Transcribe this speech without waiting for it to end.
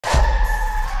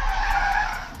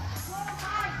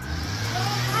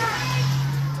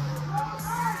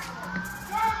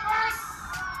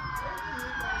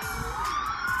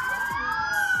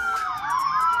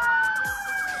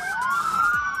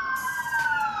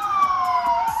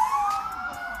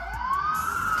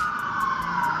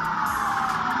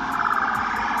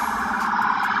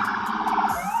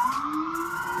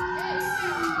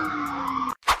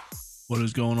What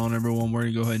is going on, everyone? We're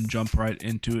gonna go ahead and jump right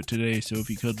into it today. So if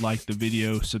you could like the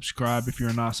video, subscribe if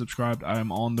you're not subscribed. I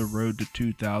am on the road to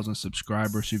 2,000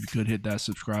 subscribers, so if you could hit that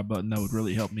subscribe button, that would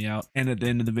really help me out. And at the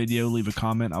end of the video, leave a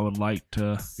comment. I would like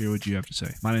to hear what you have to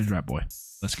say. My name's Ratboy.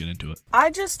 Let's get into it. I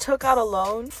just took out a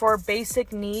loan for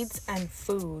basic needs and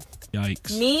food.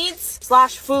 Yikes.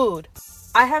 Needs/food.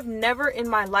 I have never in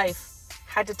my life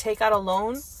had to take out a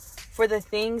loan for the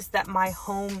things that my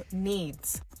home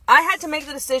needs. I had to make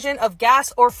the decision of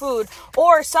gas or food,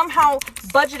 or somehow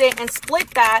budget it and split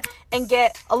that and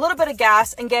get a little bit of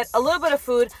gas and get a little bit of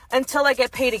food until I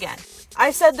get paid again.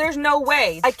 I said there's no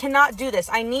way. I cannot do this.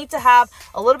 I need to have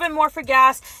a little bit more for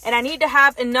gas and I need to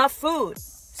have enough food.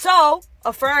 So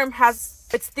Affirm has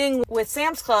its thing with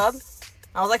Sam's Club.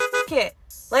 I was like, F it.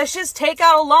 Let's just take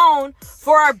out a loan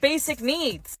for our basic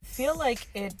needs. I feel like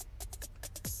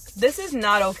this is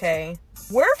not okay.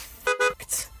 We're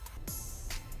fucked.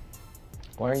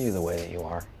 Why are you the way that you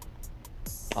are?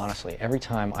 Honestly, every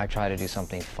time I try to do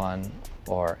something fun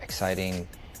or exciting,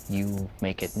 you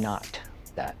make it not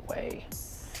that way.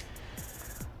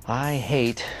 I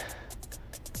hate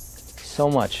so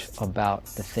much about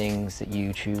the things that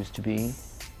you choose to be.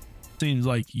 Seems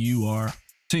like you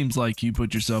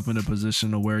put yourself in a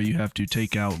position to where you have to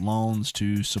take out loans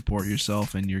to support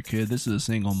yourself and your kid. This is a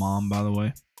single mom, by the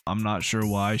way. I'm not sure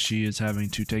why she is having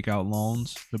to take out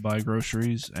loans to buy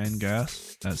groceries and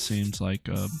gas. That seems like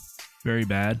very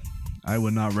bad. I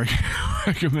would not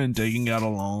recommend taking out a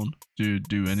loan to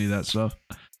do any of that stuff.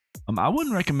 I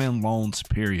wouldn't recommend loans,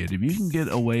 period. If you can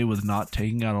get away with not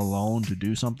taking out a loan to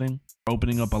do something,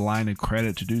 opening up a line of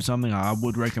credit to do something, I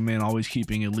would recommend always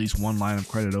keeping at least one line of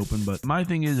credit open. But my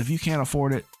thing is, if you can't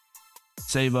afford it,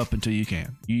 save up until you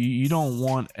can. You don't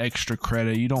want extra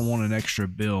credit. You don't want an extra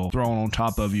bill thrown on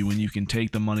top of you when you can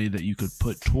take the money that you could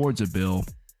put towards a bill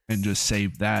and just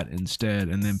save that instead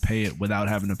and then pay it without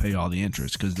having to pay all the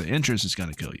interest, because the interest is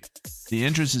going to kill you. The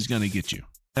interest is going to get you.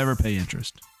 Never pay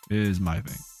interest is my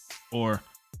thing. Or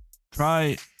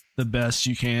try the best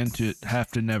you can to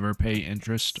have to never pay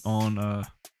interest on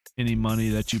any money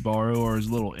that you borrow, or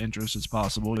as little interest as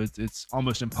possible. It's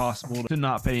almost impossible to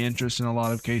not pay interest in a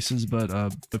lot of cases, but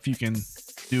if you can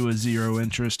do a zero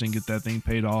interest and get that thing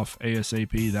paid off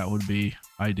ASAP, that would be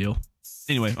ideal.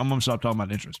 Anyway, I'm gonna stop talking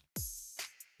about interest.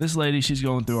 This lady, she's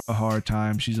going through a hard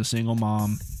time. She's a single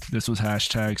mom. This was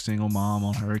hashtag single mom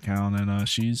on her account, and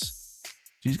she's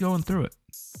going through it.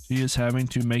 She is having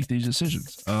to make these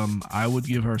decisions. I would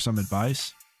give her some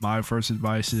advice. My first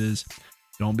advice is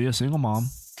don't be a single mom.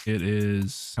 It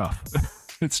is tough.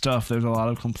 It's tough. There's a lot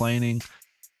of complaining.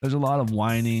 There's a lot of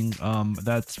whining.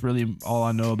 That's really all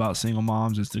I know about single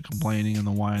moms is the complaining and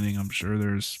the whining. I'm sure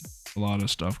there's a lot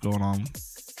of stuff going on,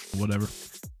 whatever.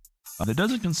 That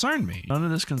doesn't concern me. None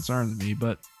of this concerns me.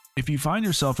 But if you find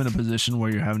yourself in a position where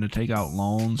you're having to take out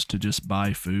loans to just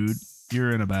buy food,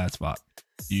 you're in a bad spot.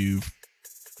 You've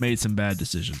made some bad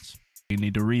decisions. You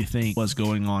need to rethink what's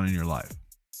going on in your life.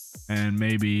 And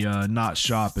maybe not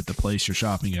shop at the place you're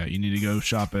shopping at. You need to go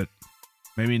shop at,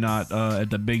 maybe not at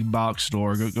the big box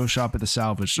store. Go shop at the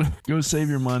salvage. Go save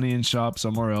your money and shop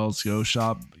somewhere else. Go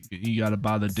shop. You got to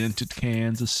buy the dented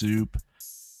cans of soup.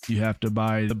 You have to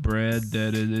buy the bread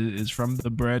that is from the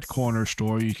bread corner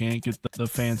store. You can't get the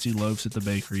fancy loaves at the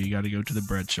bakery. You got to go to the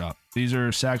bread shop. These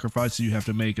are sacrifices you have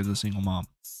to make as a single mom.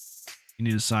 You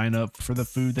need to sign up for the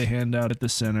food they hand out at the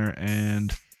center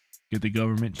and get the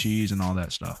government cheese and all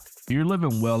that stuff. You're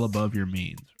living well above your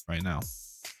means right now.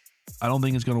 I don't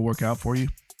think it's going to work out for you.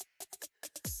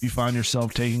 If you find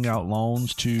yourself taking out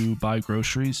loans to buy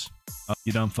groceries,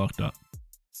 you done fucked up.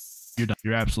 You're done.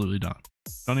 You're absolutely done.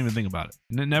 Don't even think about it.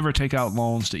 Never take out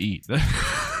loans to eat.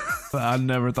 I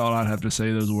never thought I'd have to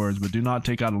say those words, but do not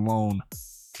take out a loan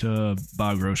to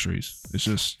buy groceries.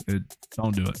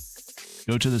 Don't do it.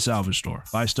 Go to the salvage store.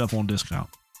 Buy stuff on discount.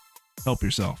 Help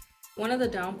yourself. One of the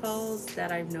downfalls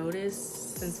that I've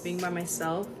noticed since being by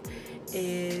myself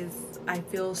is I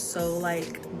feel so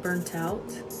burnt out.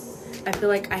 I feel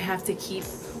like I have to keep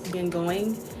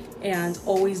going and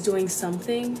always doing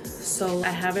something. So I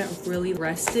haven't really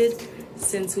rested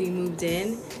since we moved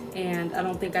in, and I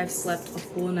don't think I've slept a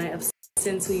full night of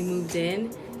since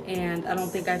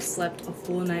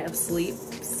sleep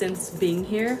since being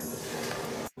here.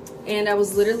 And I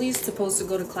was literally supposed to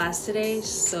go to class today,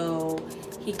 so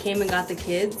he came and got the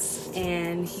kids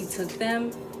and he took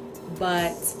them,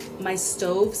 but my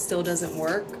stove still doesn't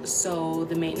work. So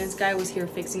the maintenance guy was here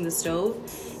fixing the stove,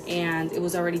 and it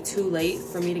was already too late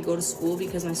for me to go to school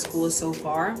because my school is so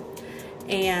far.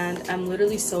 And I'm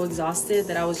literally so exhausted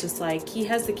that I was just like, he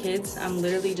has the kids. I'm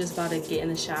literally just about to get in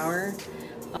the shower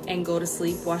and go to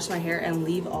sleep, wash my hair, and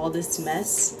leave all this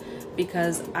mess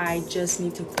because I just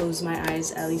need to close my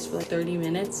eyes at least for like 30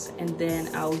 minutes and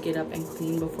then I'll get up and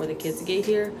clean before the kids get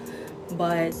here.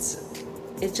 But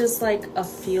it's just like a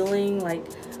feeling like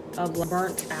of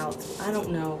burnt out. I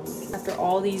don't know. After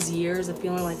all these years of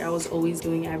feeling like I was always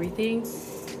doing everything,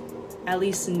 at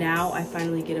least now I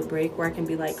finally get a break where I can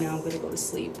be like, now I'm gonna go to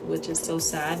sleep, which is so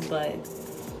sad, but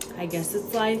I guess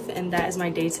it's life, and that is my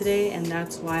day today, and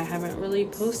that's why I haven't really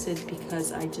posted,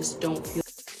 because I just don't feel.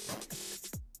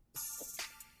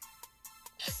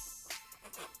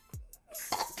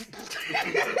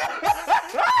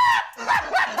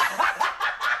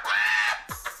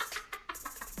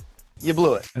 You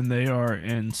blew it. And they are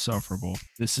insufferable.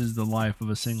 This is the life of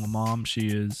a single mom. She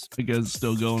is, I guess,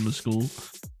 still going to school.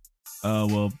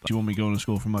 Well, she won't be going to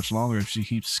school for much longer if she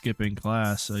keeps skipping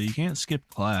class. You can't skip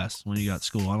class when you got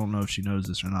school. I don't know if she knows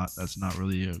this or not. That's not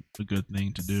really a good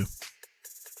thing to do.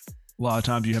 A lot of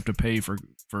times you have to pay for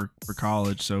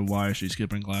college, so why is she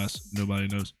skipping class? Nobody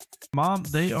knows. Mom,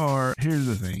 they are, here's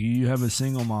the thing. You have a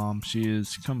single mom. She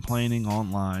is complaining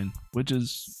online, which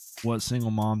is what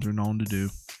single moms are known to do.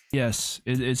 Yes,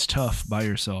 it's tough by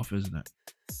yourself, isn't it?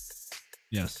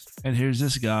 Yes. And here's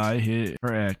this guy,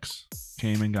 her ex,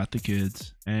 came and got the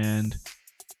kids, and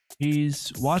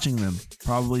he's watching them,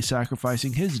 probably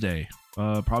sacrificing his day.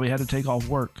 Probably had to take off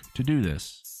work to do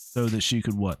this so that she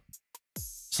could what?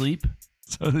 Sleep?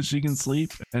 So that she can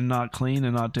sleep and not clean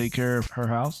and not take care of her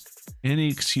house? Any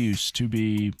excuse to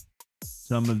be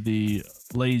some of the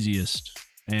laziest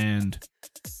and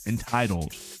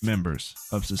entitled members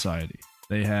of society.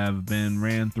 They have been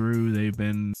ran through. They've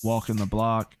been walking the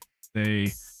block.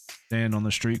 They stand on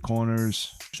the street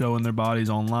corners, showing their bodies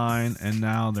online, and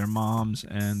now they're moms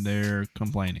and they're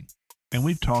complaining. And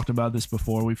we've talked about this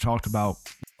before. We've talked about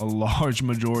a large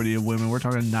majority of women. We're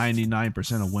talking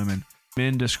 99% of women.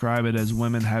 Men describe it as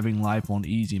women having life on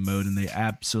easy mode, and they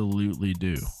absolutely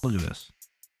do. Look at this.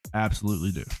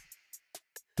 Absolutely do.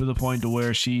 To the point to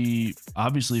where she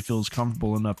obviously feels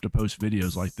comfortable enough to post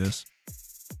videos like this.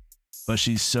 But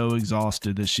she's so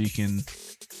exhausted that she can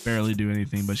barely do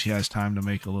anything, but she has time to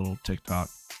make a little TikTok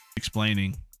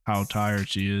explaining how tired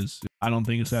she is. I don't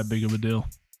think it's that big of a deal.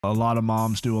 A lot of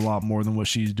moms do a lot more than what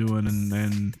she's doing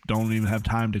and don't even have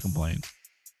time to complain.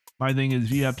 My thing is,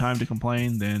 if you have time to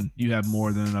complain, then you have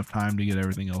more than enough time to get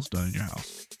everything else done in your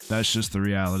house. That's just the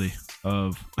reality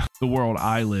of the world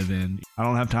I live in. I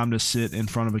don't have time to sit in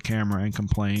front of a camera and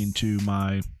complain to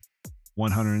my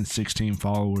 116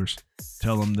 followers,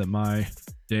 tell them that my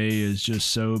day is just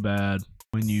so bad.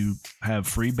 When you have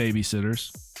free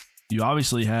babysitters, you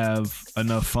obviously have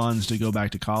enough funds to go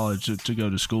back to college, to go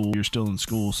to school. You're still in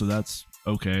school, so that's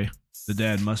okay. The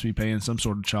dad must be paying some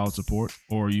sort of child support,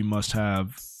 or you must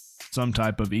have some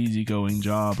type of easygoing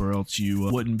job, or else you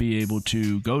wouldn't be able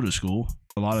to go to school.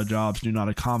 A lot of jobs do not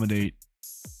accommodate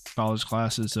college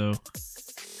classes, so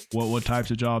what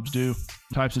types of jobs do?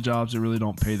 Types of jobs that really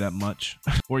don't pay that much,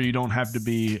 or you don't have to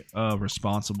be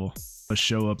responsible, a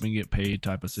show up and get paid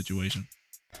type of situation.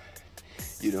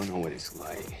 You don't know what it's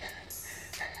like.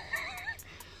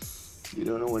 You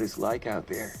don't know what it's like out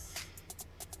there.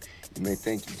 You may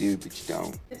think you do, but you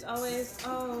don't. It's always,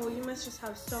 oh, you must just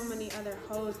have so many other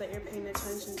hoes that you're paying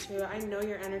attention to. I know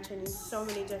you're entertaining so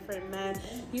many different men.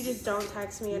 You just don't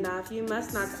text me enough. You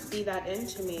must not see that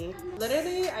into me.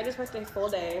 Literally, I just worked a full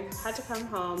day, had to come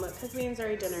home, cook me and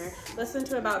Zuri dinner, listen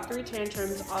to about 3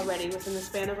 tantrums already within the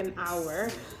span of an hour,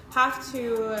 have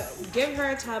to give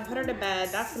her a tub, put her to bed.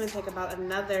 That's gonna take about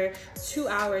another 2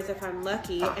 hours if I'm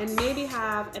lucky, and maybe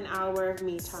have an hour of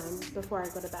me time before I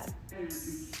go to bed.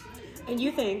 And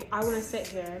you think I want to sit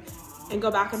here and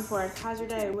go back and forth? How's your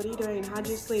day? What are you doing? How'd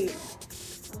you sleep?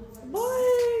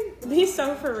 Boy, be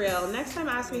so for real. Next time,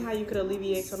 ask me how you could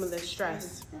alleviate some of this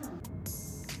stress.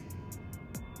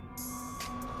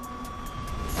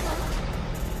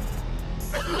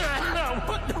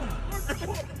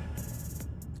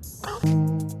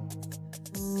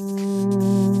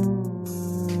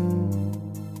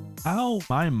 How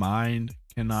my mind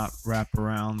cannot wrap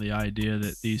around the idea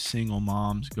that these single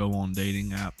moms go on dating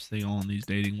apps, they go on these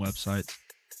dating websites,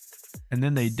 and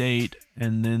then they date,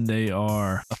 and then they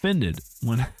are offended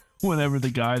whenever the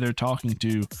guy they're talking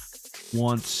to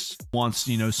wants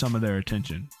some of their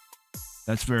attention.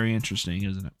 That's very interesting,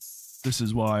 isn't it? This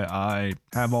is why I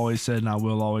have always said, and I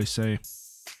will always say,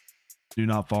 do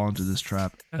not fall into this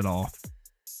trap at all.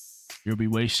 You'll be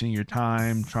wasting your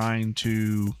time trying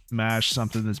to smash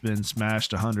something that's been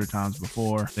smashed 100 times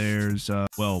before. There's,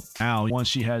 well, now, once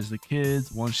she has the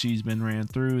kids, once she's been ran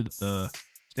through, the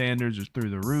standards are through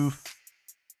the roof.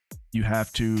 You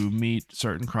have to meet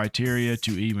certain criteria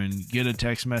to even get a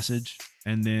text message,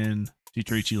 and then she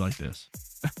treats you like this.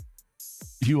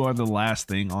 You are the last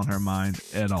thing on her mind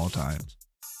at all times.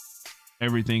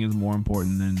 Everything is more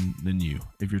important than you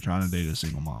if you're trying to date a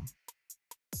single mom.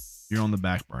 You're on the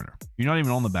back burner. You're not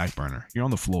even on the back burner. You're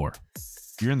on the floor.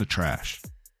 You're in the trash.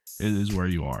 It is where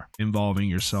you are, involving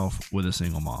yourself with a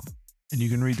single mom. And you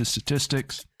can read the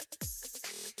statistics.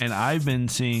 And I've been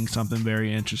seeing something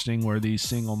very interesting where these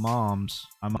single moms,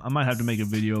 I might have to make a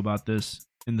video about this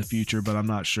in the future, but I'm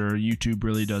not sure. YouTube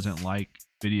really doesn't like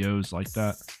videos like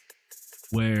that,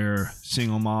 where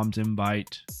single moms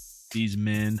invite these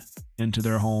men into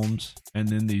their homes, and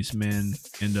then these men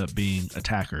end up being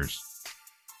attackers.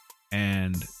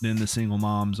 And then the single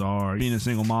moms are, being a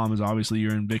single mom is obviously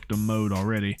you're in victim mode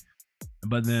already,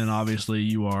 but then obviously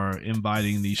you are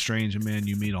inviting these strange men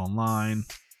you meet online.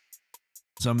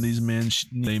 Some of these men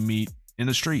they meet in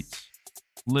the streets,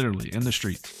 literally in the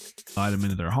streets. Invite them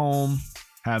into their home,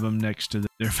 have them next to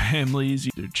their families,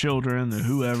 their children, their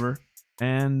whoever,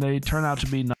 and they turn out to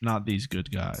be not these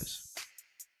good guys.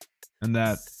 And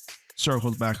that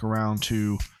circles back around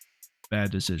to bad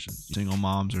decisions. Single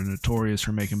moms are notorious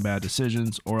for making bad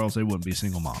decisions, or else they wouldn't be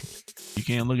single moms. You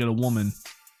can't look at a woman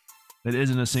that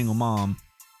isn't a single mom.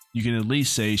 You can at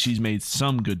least say she's made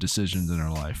some good decisions in her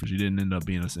life. She didn't end up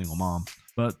being a single mom.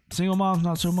 But single moms,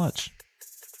 not so much.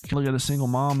 You can look at a single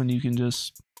mom and you can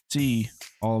just see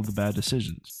all of the bad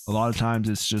decisions. A lot of times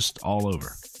it's just all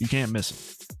over. You can't miss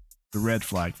them. The red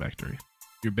flag factory.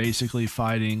 You're basically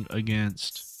fighting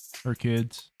against her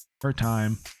kids, her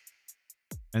time.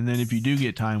 And then if you do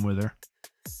get time with her,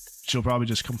 she'll probably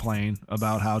just complain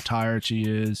about how tired she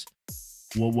is.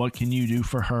 Well, what can you do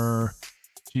for her?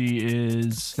 She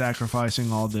is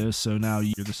sacrificing all this, so now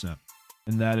you're the simp.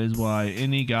 And that is why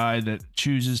any guy that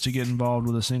chooses to get involved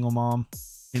with a single mom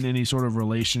in any sort of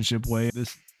relationship way,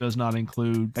 this does not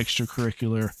include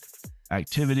extracurricular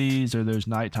activities or there's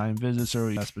nighttime visits,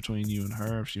 or that's between you and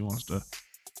her if she wants to.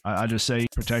 I just say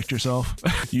protect yourself.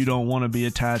 You don't want to be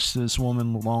attached to this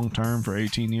woman long term for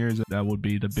 18 years. That would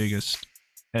be the biggest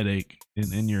headache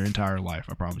in your entire life.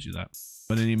 I promise you that.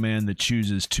 But any man that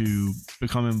chooses to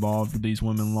become involved with these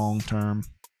women long term,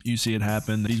 you see it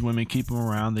happen. These women keep him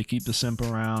around. They keep the simp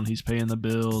around. He's paying the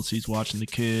bills. He's watching the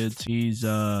kids. He's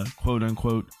quote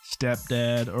unquote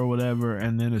stepdad or whatever.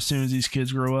 And then as soon as these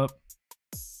kids grow up,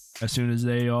 as soon as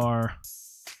they are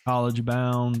college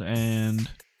bound and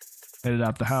headed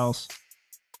out the house,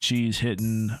 she's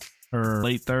hitting her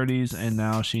late 30s, and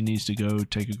now she needs to go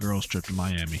take a girls trip to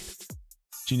Miami.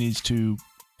 She needs to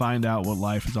find out what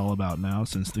life is all about now,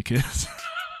 since the kids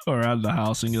are out of the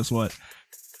house. And guess what?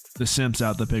 The simp's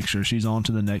out the picture. She's on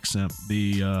to the next simp,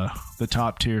 the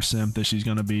top tier simp that she's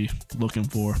going to be looking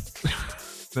for.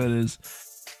 That is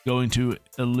going to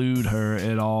elude her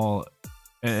at all,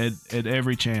 at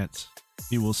every chance.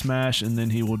 He will smash and then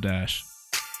he will dash.